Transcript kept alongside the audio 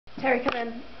Terry, come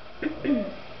in.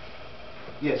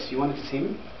 Yes, you wanted to see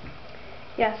me?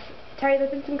 Yes. Terry,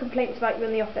 there's been some complaints about you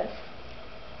in the office.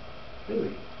 Really?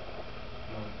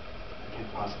 Well, I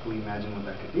can't possibly imagine what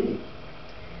that could be.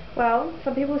 Well,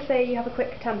 some people say you have a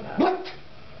quick temper. What?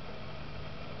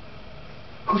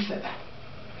 Who said that?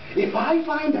 If I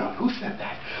find out who said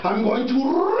that, I'm going to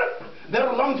rip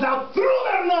their lungs out through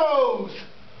their nose!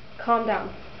 Calm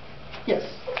down. Yes,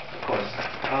 of course.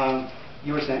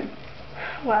 You were saying?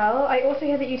 Well, I also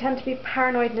hear that you tend to be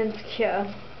paranoid and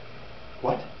insecure.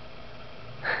 What?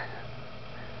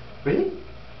 Really?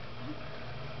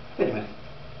 Wait a minute.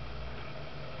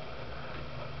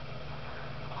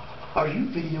 Are you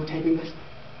videotaping this?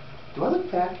 Do I look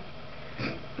fat?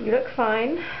 You look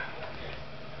fine.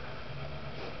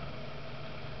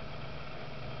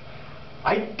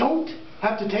 I don't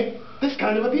have to take this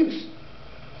kind of abuse.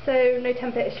 So, no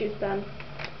temper issues then?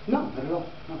 No, not at all.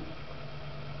 No.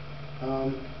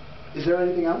 Is there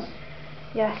anything else?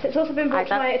 Yes, it's also been brought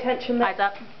to my attention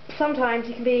that sometimes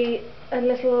you can be a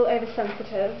little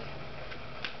oversensitive.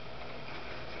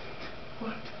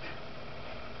 What?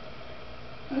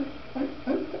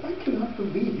 I cannot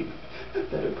believe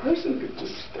that a person could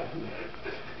just stand there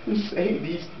and say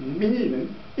these mean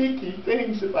and icky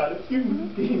things about a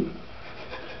human being.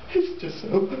 It's just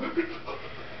so hurtful.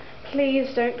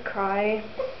 Please don't cry.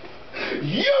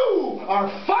 You are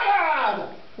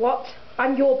fired! What?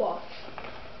 I'm your boss.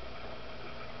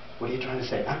 What are you trying to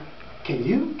say, huh? Can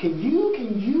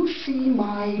you see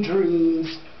my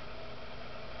dreams?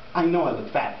 I know I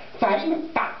look fat. Fat.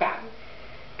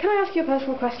 Can I ask you a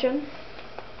personal question?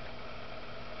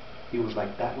 He was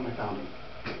like that when I found him.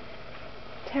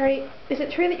 Terry, is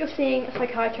it true that you're seeing a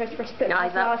psychiatrist for a split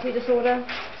personality disorder?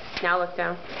 Now look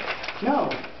down. No.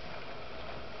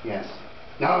 Yes.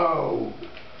 No.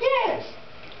 Yes.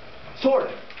 Sort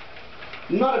of.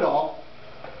 Not at all.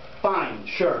 Fine,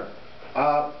 sure.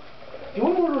 You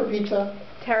want to order a pizza?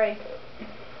 Terry.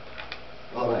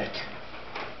 All right.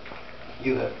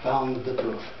 You have found the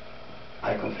truth.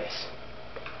 I confess.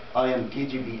 I am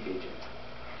KGB agent.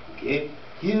 Okay?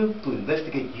 Here to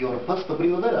investigate your pasta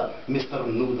primavera, Mr.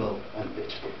 Noodle and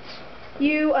Vegetables.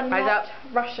 You are not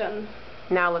Russian.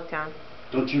 Now look down.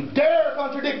 Don't you dare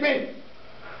contradict me!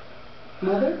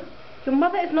 Mother? Your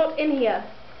mother is not in here.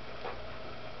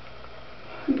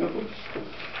 No.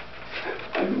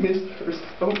 I missed her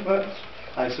so much.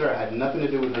 I swear I had nothing to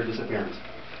do with her disappearance.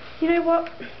 You know what?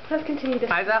 Let's continue this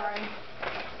tomorrow.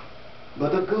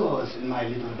 But of course, in my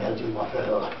little Belgian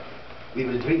waffle, we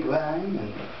will drink wine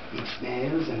and eat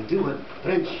snails and do what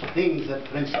French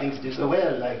things do so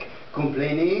well, like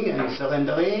complaining and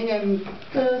surrendering and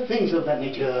things of that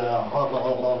nature.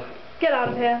 Get out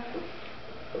of here.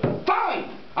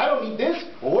 Fine! I don't need this,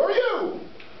 or you!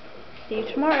 See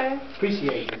you tomorrow.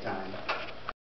 Appreciate your time.